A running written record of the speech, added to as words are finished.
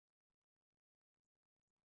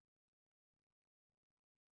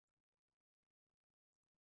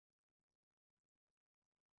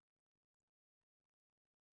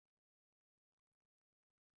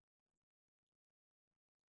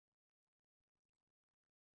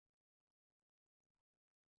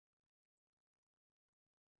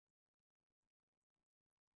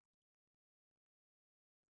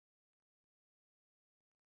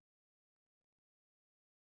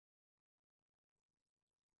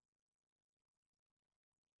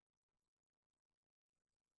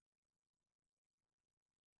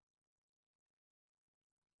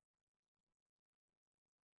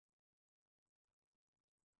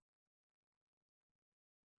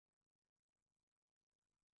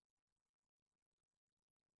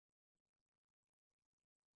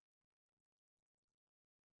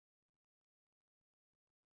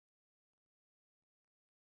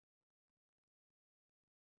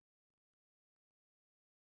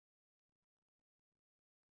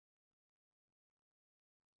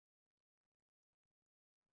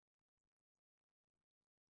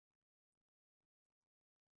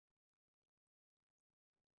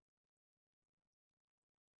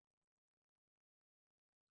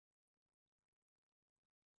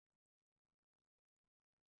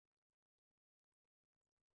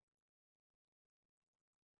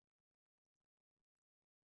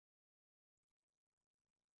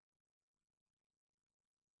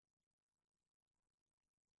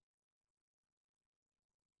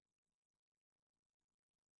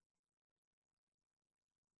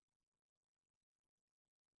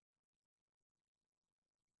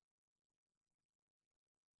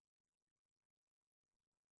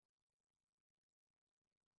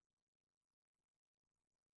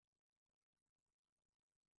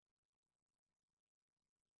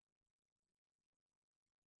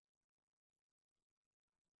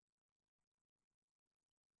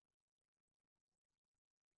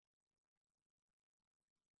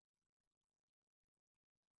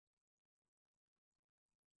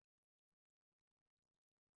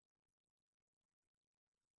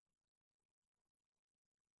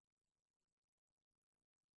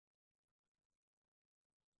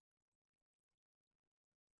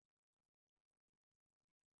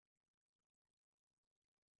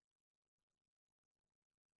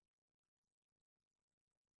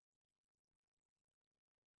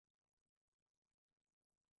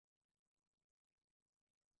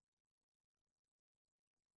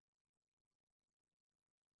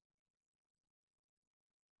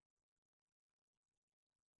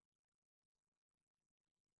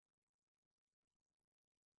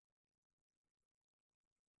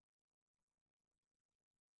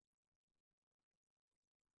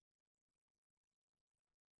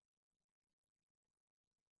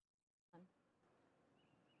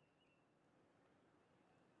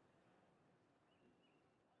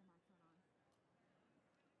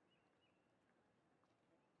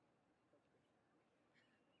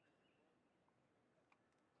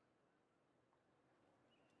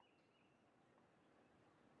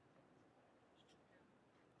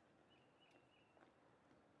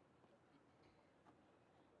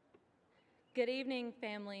Good evening,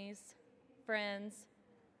 families, friends,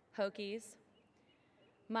 Hokies.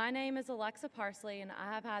 My name is Alexa Parsley, and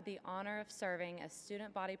I have had the honor of serving as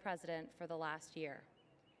student body president for the last year.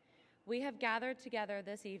 We have gathered together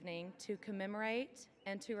this evening to commemorate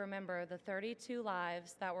and to remember the 32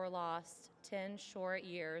 lives that were lost 10 short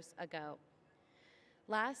years ago.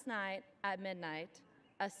 Last night at midnight,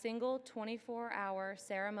 a single 24-hour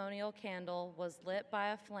ceremonial candle was lit by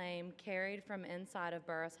a flame carried from inside of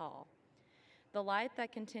Burris Hall. The light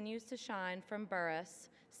that continues to shine from Burris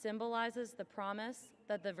symbolizes the promise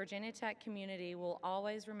that the Virginia Tech community will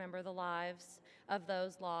always remember the lives of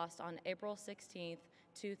those lost on April 16,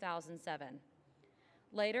 2007.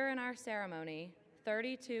 Later in our ceremony,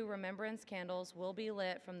 32 remembrance candles will be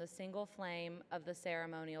lit from the single flame of the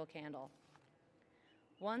ceremonial candle.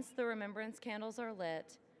 Once the remembrance candles are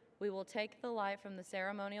lit, we will take the light from the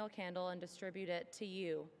ceremonial candle and distribute it to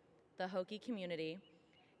you, the Hokie community,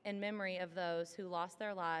 in memory of those who lost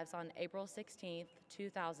their lives on April 16,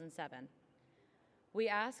 2007. We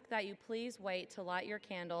ask that you please wait to light your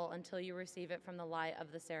candle until you receive it from the light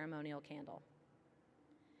of the ceremonial candle.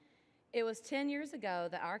 It was 10 years ago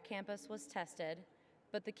that our campus was tested,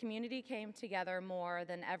 but the community came together more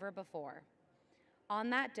than ever before. On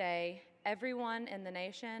that day, everyone in the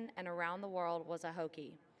nation and around the world was a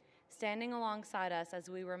Hokie, standing alongside us as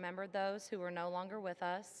we remembered those who were no longer with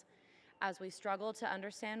us, as we struggled to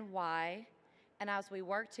understand why, and as we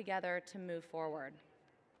worked together to move forward.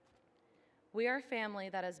 We are a family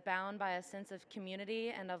that is bound by a sense of community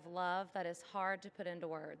and of love that is hard to put into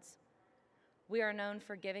words. We are known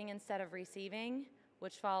for giving instead of receiving,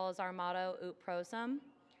 which follows our motto, Ut Prosum.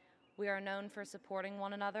 We are known for supporting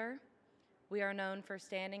one another. We are known for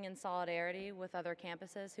standing in solidarity with other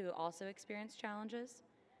campuses who also experience challenges.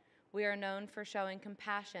 We are known for showing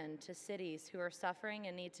compassion to cities who are suffering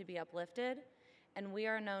and need to be uplifted, and we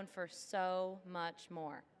are known for so much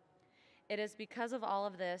more. It is because of all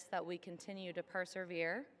of this that we continue to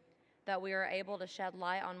persevere, that we are able to shed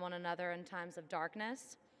light on one another in times of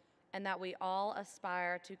darkness, and that we all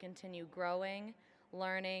aspire to continue growing,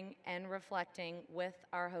 learning, and reflecting with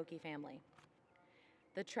our Hokie family.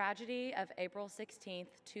 The tragedy of April 16,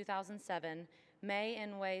 2007 may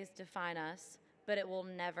in ways define us, but it will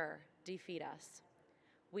never defeat us.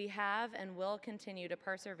 We have and will continue to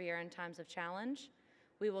persevere in times of challenge.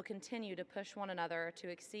 We will continue to push one another to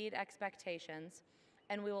exceed expectations,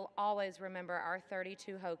 and we will always remember our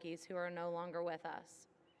 32 Hokies who are no longer with us.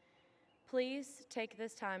 Please take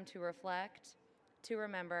this time to reflect, to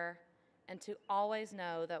remember, and to always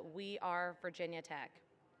know that we are Virginia Tech.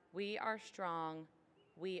 We are strong.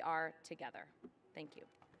 We are together. Thank you.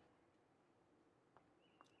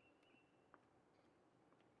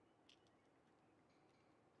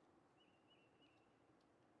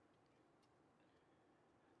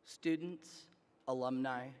 Students,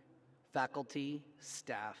 alumni, faculty,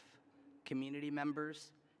 staff, community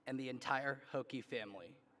members, and the entire Hokie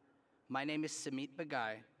family. My name is Samit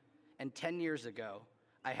Bagai, and 10 years ago,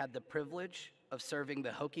 I had the privilege of serving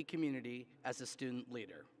the Hokie community as a student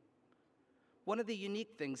leader. One of the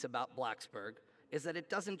unique things about Blacksburg is that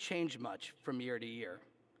it doesn't change much from year to year,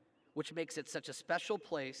 which makes it such a special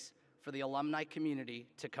place for the alumni community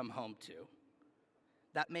to come home to.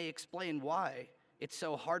 That may explain why it's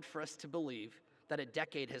so hard for us to believe that a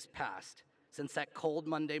decade has passed since that cold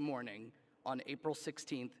Monday morning on April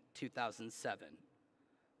 16, 2007.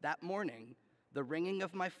 That morning, the ringing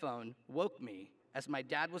of my phone woke me as my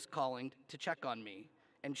dad was calling to check on me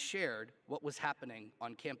and shared what was happening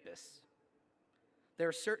on campus. There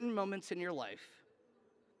are certain moments in your life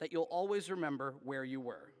that you'll always remember where you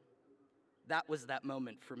were. That was that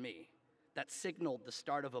moment for me, that signaled the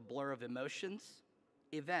start of a blur of emotions,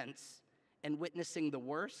 events, and witnessing the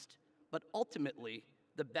worst, but ultimately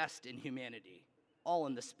the best in humanity, all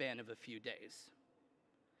in the span of a few days.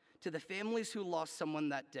 To the families who lost someone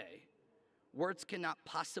that day, words cannot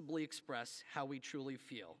possibly express how we truly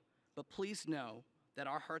feel, but please know that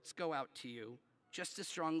our hearts go out to you just as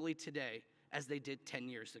strongly today as they did 10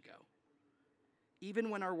 years ago. Even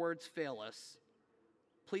when our words fail us,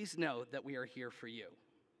 please know that we are here for you.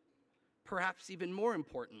 Perhaps even more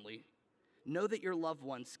importantly, know that your loved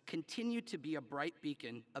ones continue to be a bright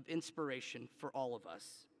beacon of inspiration for all of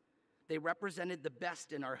us. They represented the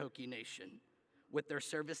best in our Hokie nation with their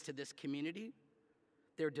service to this community,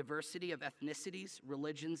 their diversity of ethnicities,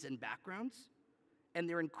 religions, and backgrounds, and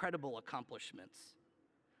their incredible accomplishments.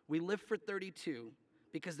 We live for 32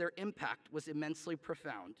 because their impact was immensely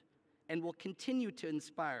profound and will continue to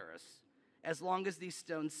inspire us as long as these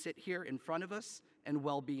stones sit here in front of us and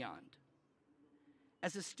well beyond.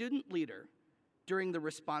 As a student leader during the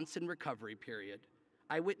response and recovery period,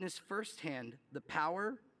 I witnessed firsthand the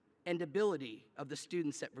power and ability of the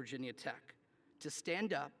students at Virginia Tech to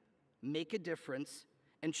stand up, make a difference,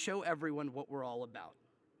 and show everyone what we're all about.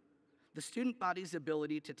 The student body's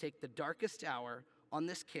ability to take the darkest hour on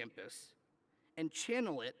this campus and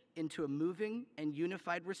channel it into a moving and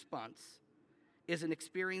unified response is an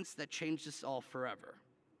experience that changed us all forever.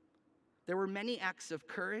 There were many acts of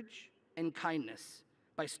courage and kindness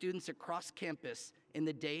by students across campus in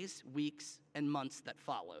the days, weeks, and months that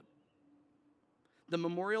followed. The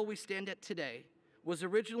memorial we stand at today was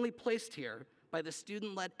originally placed here by the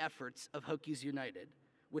student-led efforts of Hokies United,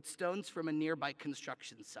 with stones from a nearby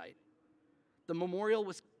construction site. The memorial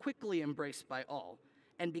was quickly embraced by all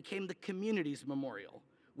and became the community's memorial,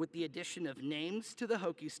 with the addition of names to the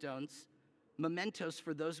Hokie stones, mementos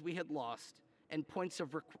for those we had lost, and points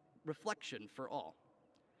of reflection for all.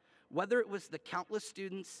 Whether it was the countless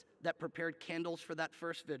students that prepared candles for that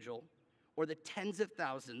first vigil, or the tens of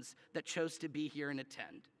thousands that chose to be here and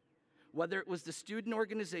attend, whether it was the student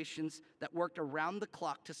organizations that worked around the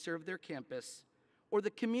clock to serve their campus, or the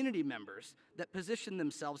community members that positioned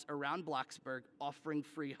themselves around Blacksburg offering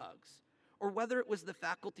free hugs, or whether it was the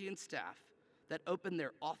faculty and staff that opened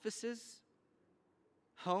their offices,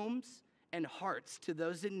 homes, and hearts to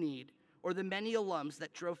those in need, or the many alums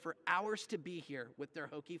that drove for hours to be here with their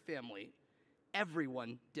Hokie family,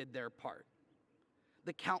 everyone did their part.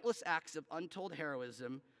 The countless acts of untold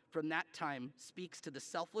heroism from that time speaks to the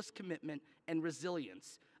selfless commitment and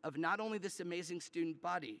resilience of not only this amazing student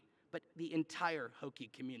body, but the entire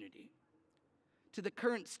Hokie community. To the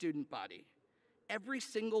current student body, every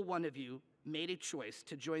single one of you made a choice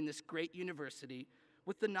to join this great university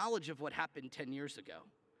with the knowledge of what happened 10 years ago.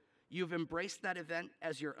 You've embraced that event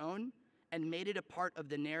as your own and made it a part of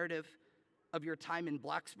the narrative of your time in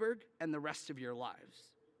Blacksburg and the rest of your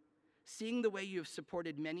lives. Seeing the way you have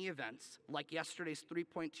supported many events, like yesterday's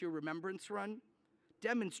 3.2 Remembrance Run,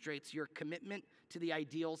 demonstrates your commitment to the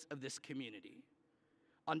ideals of this community.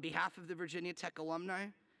 On behalf of the Virginia Tech alumni,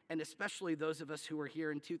 and especially those of us who were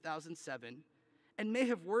here in 2007, and may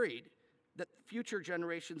have worried that future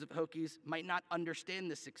generations of Hokies might not understand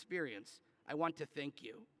this experience, I want to thank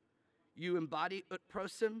you. You embody Ut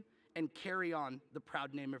Prosim and carry on the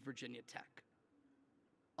proud name of Virginia Tech.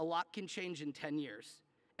 A lot can change in 10 years,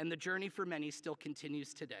 and the journey for many still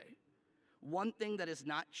continues today. One thing that has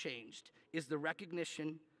not changed is the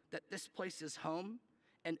recognition that this place is home,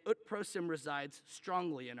 and Ut Prosim resides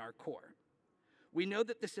strongly in our core. We know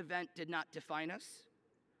that this event did not define us.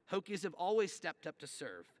 Hokies have always stepped up to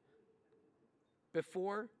serve,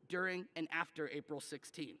 before, during, and after April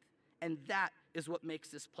 16th. And that is what makes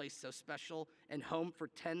this place so special and home for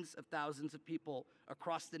tens of thousands of people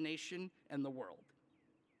across the nation and the world.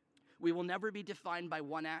 We will never be defined by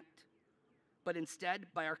one act, but instead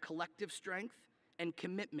by our collective strength and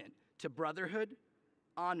commitment to brotherhood,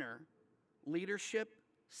 honor, leadership,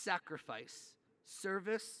 sacrifice,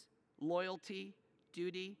 service, loyalty,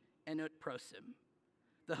 duty, and Ut Prosim.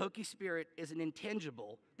 The Hokie spirit is an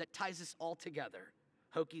intangible that ties us all together,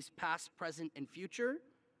 Hokies past, present, and future,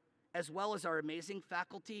 as well as our amazing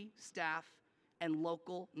faculty, staff, and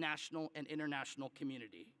local, national, and international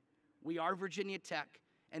community. We are Virginia Tech,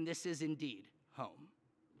 and this is indeed home.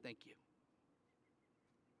 Thank you.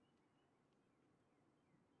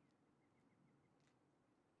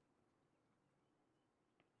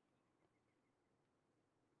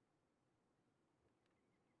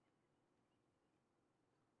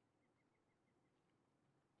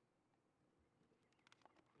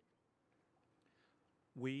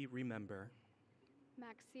 We remember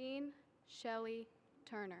Maxine Shelley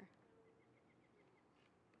Turner.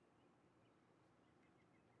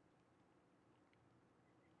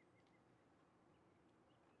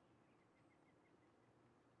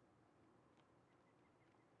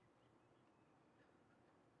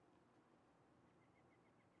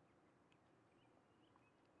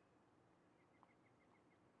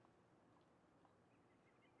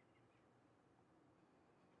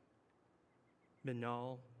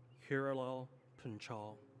 Minal Hirilal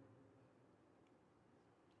Punchal.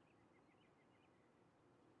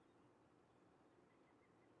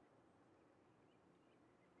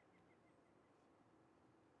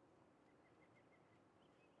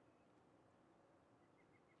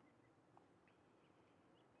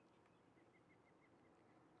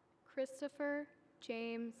 Christopher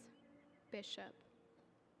James Bishop.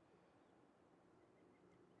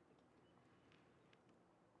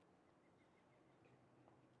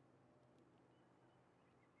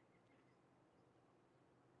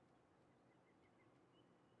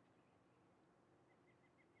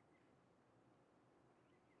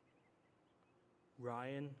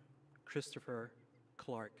 Ryan Christopher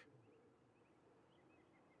Clark.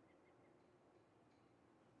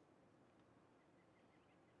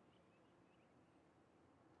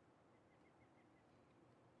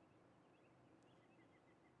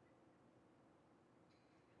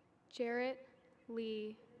 Jarrett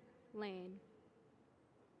Lee Lane.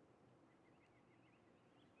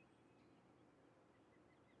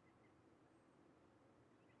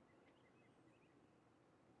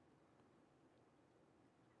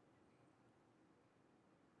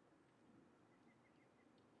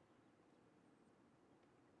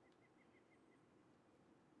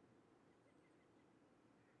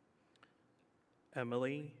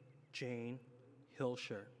 Emily Jane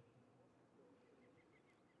Hilscher.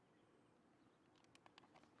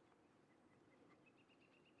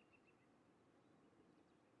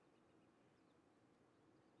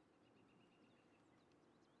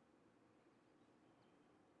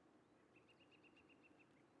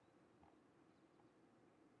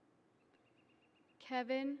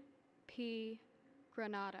 Kevin P.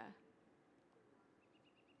 Granada.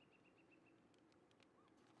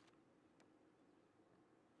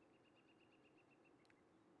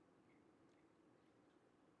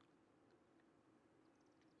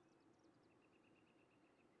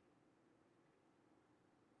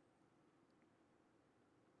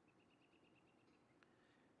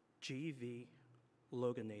 G.V.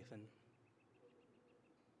 Logan Nathan.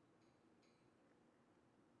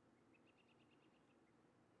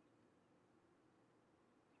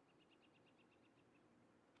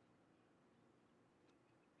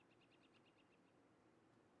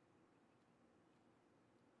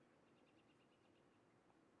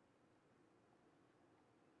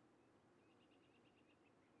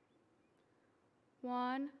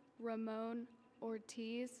 Juan Ramon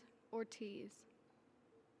Ortiz Ortiz.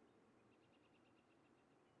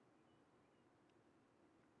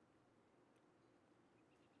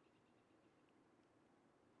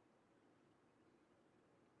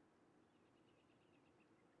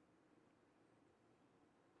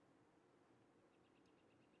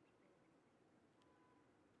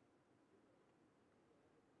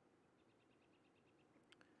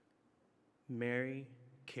 Mary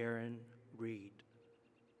Karen Reed.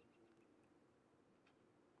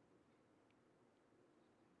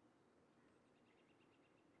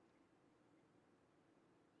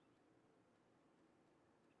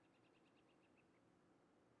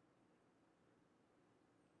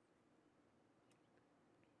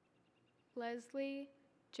 Leslie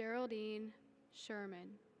Geraldine Sherman.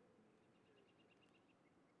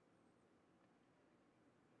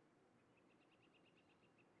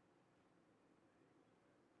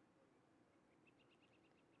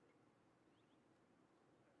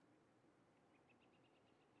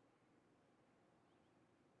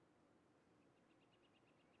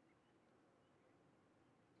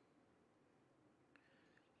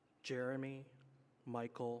 Jeremy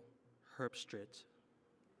Michael Herbstritt.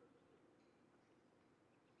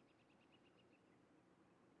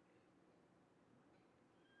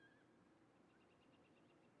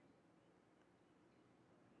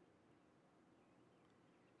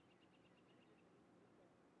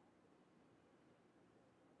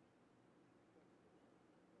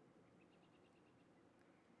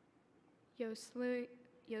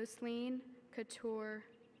 Yoselin Couture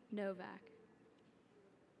Novak.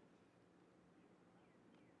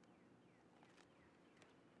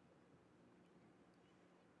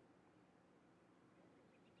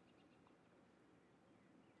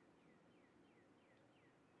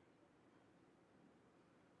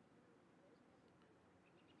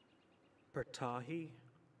 Bertahi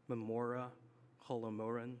Memora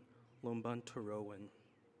Holomoran Lumbanturowan.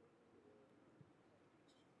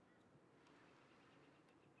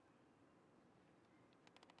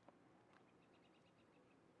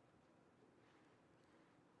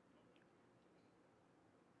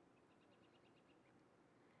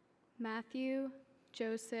 Matthew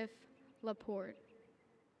Joseph Laporte.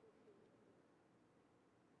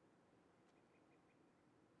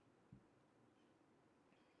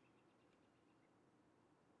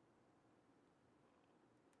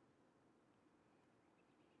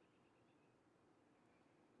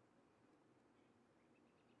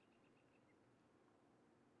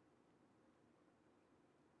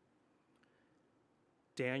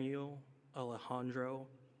 Daniel Alejandro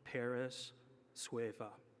Perez Sueva.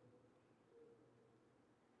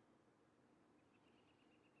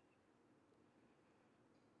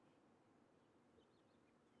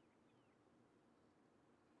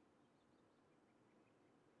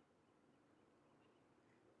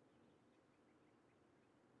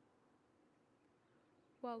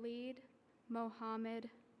 Walid Mohammed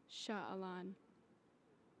Sha'alan.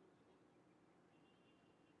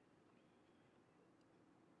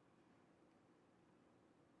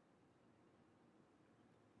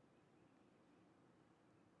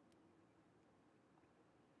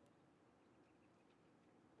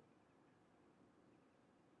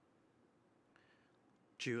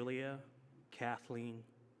 Julia Kathleen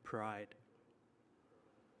Pride.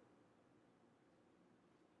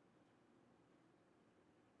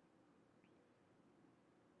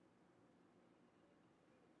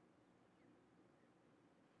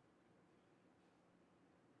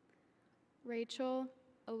 Rachel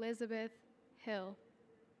Elizabeth Hill.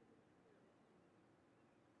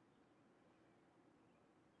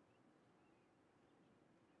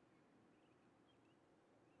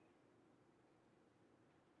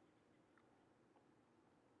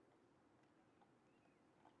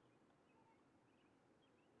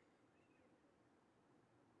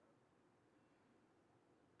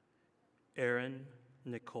 Erin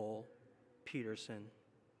Nicole Peterson.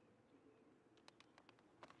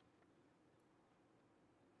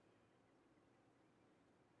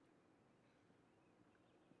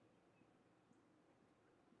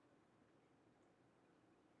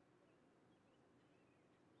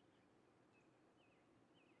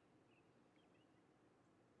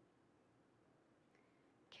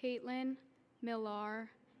 Caitlin Millar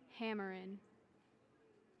Hammerin.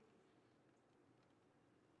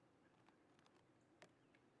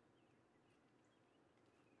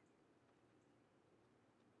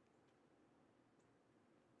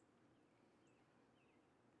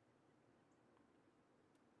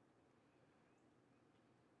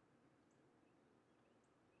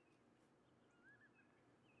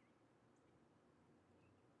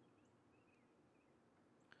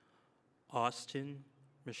 Austin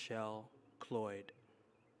Michelle Cloyd.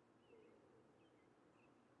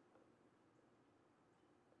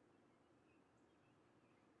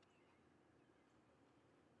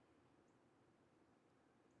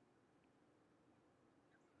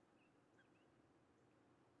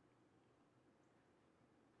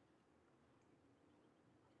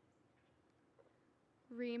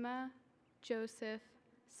 Rima Joseph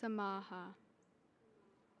Samaha.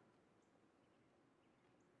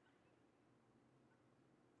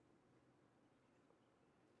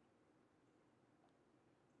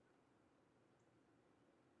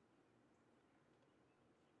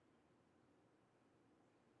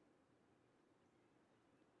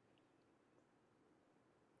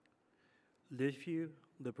 Liviu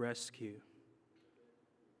Librescu.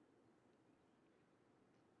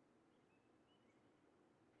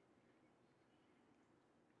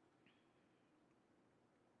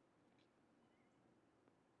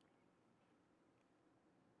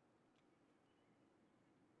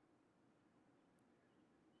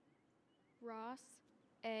 Ross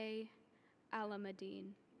A.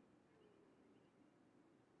 Alamadine.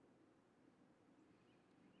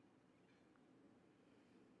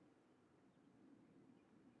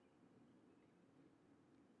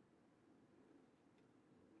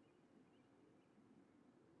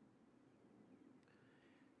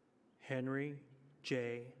 Henry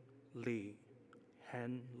J. Lee.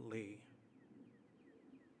 Hen Lee.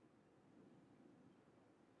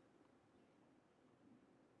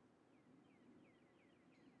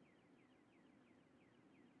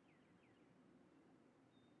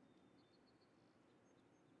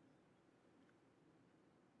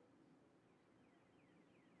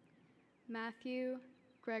 Matthew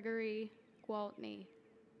Gregory Gwaltney.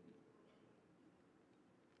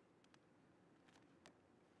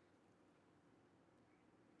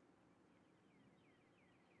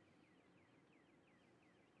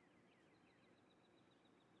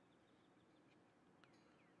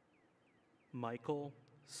 Michael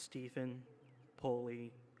Stephen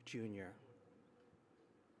Poley, Jr.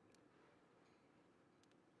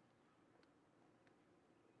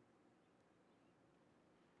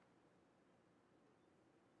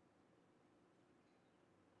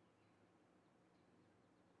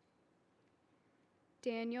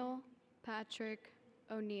 Daniel Patrick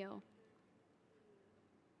O'Neill.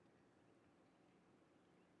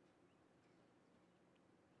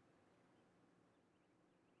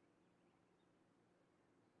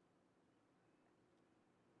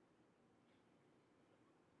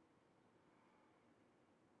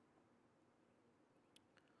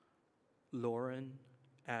 Lauren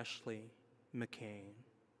Ashley McCain.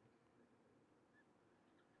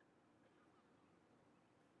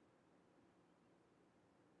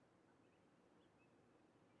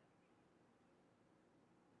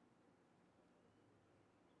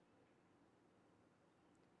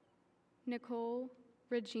 Nicole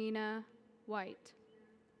Regina White.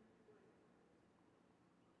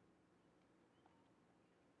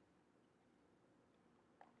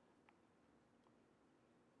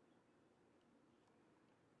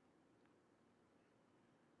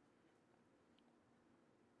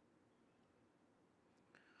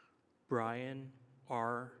 Brian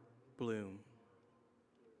R. Bloom.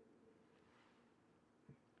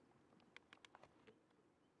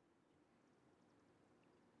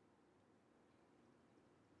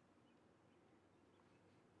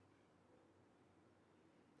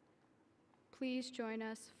 Please join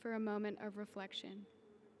us for a moment of reflection.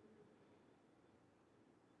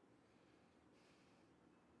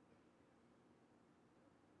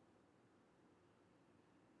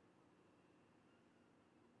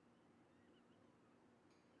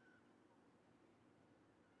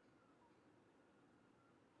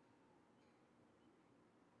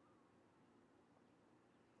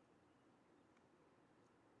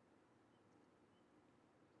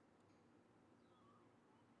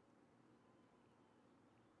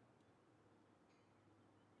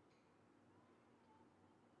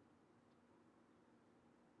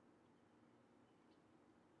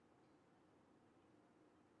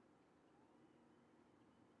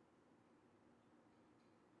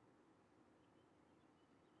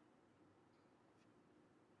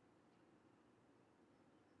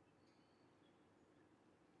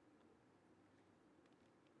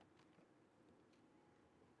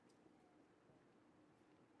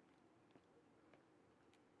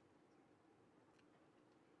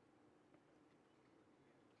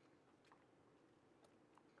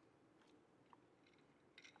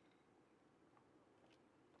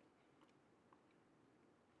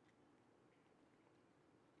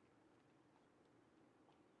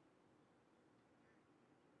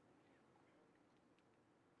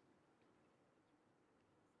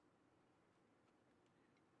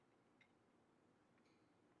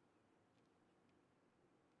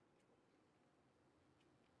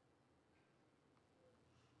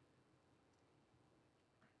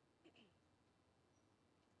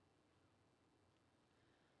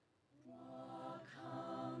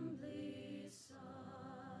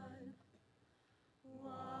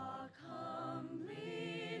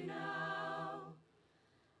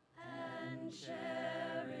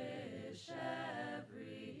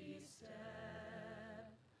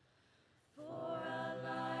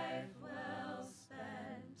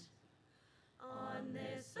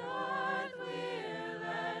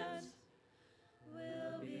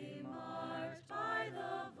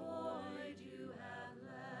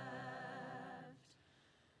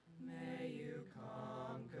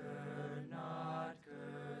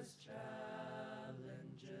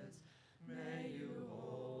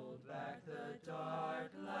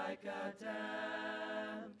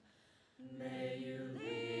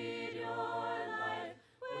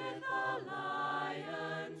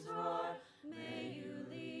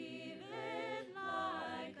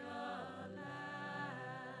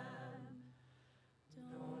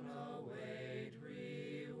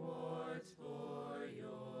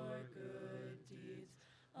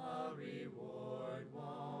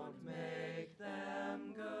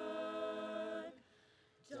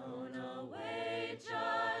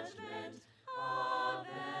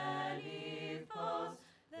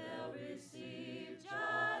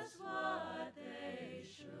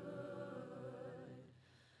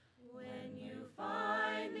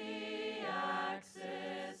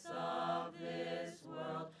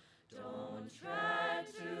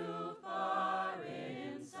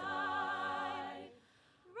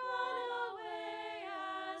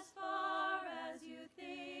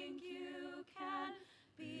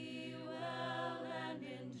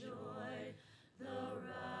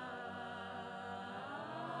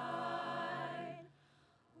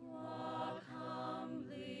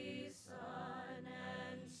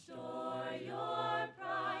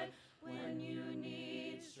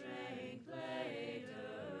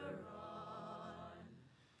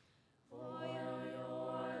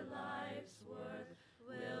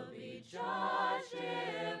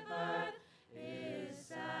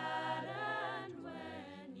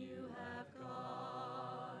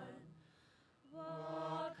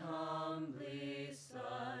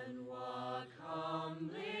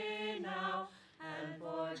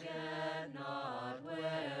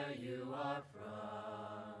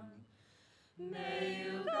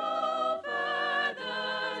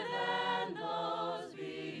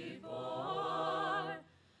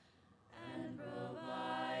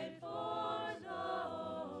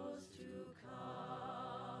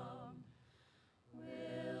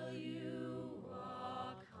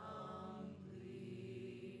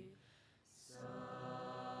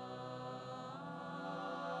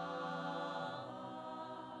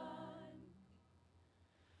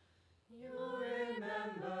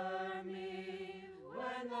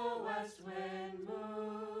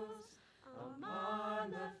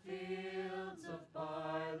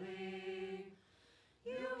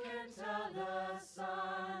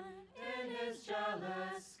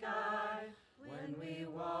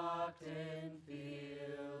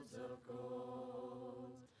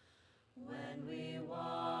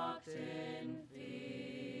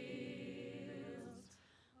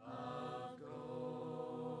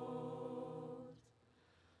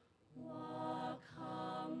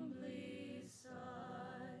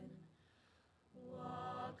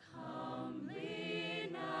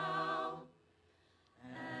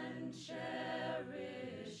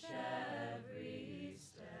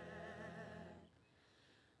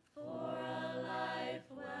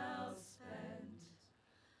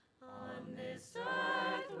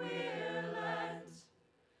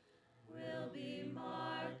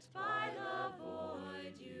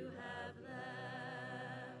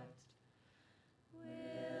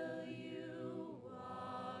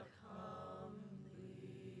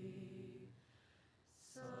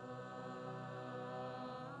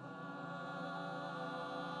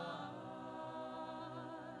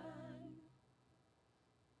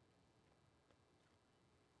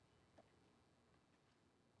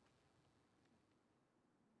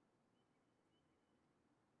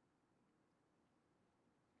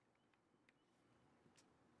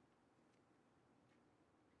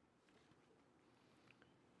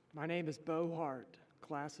 My name is Bo Hart,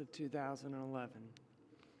 class of 2011.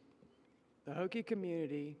 The Hokie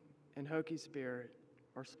community and Hokie spirit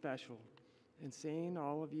are special, and seeing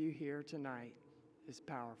all of you here tonight is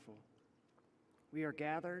powerful. We are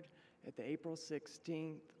gathered at the April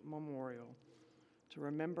 16th memorial to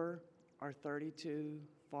remember our 32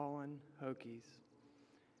 fallen Hokies.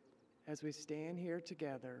 As we stand here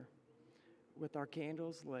together with our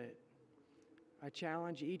candles lit, I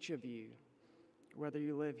challenge each of you, whether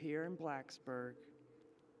you live here in Blacksburg,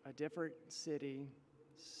 a different city,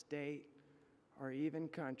 state, or even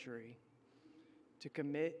country, to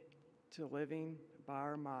commit to living by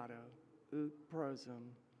our motto, Ut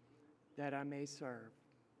Prosum, that I may serve,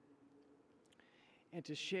 and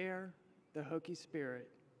to share the Hokie spirit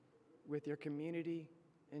with your community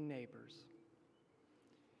and neighbors.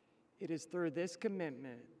 It is through this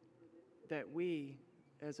commitment that we,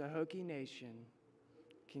 as a Hokie nation,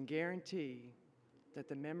 can guarantee that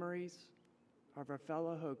the memories of our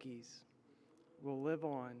fellow Hokies will live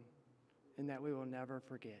on and that we will never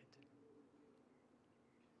forget.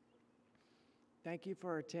 Thank you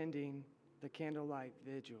for attending the Candlelight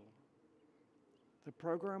Vigil. The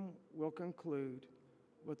program will conclude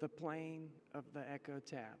with the playing of the Echo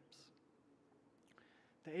Taps.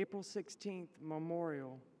 The April 16th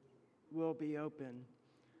memorial will be open,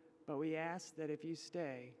 but we ask that if you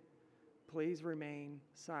stay, please remain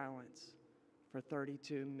silent for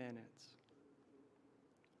 32 minutes.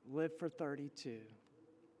 Live for 32.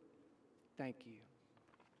 Thank you.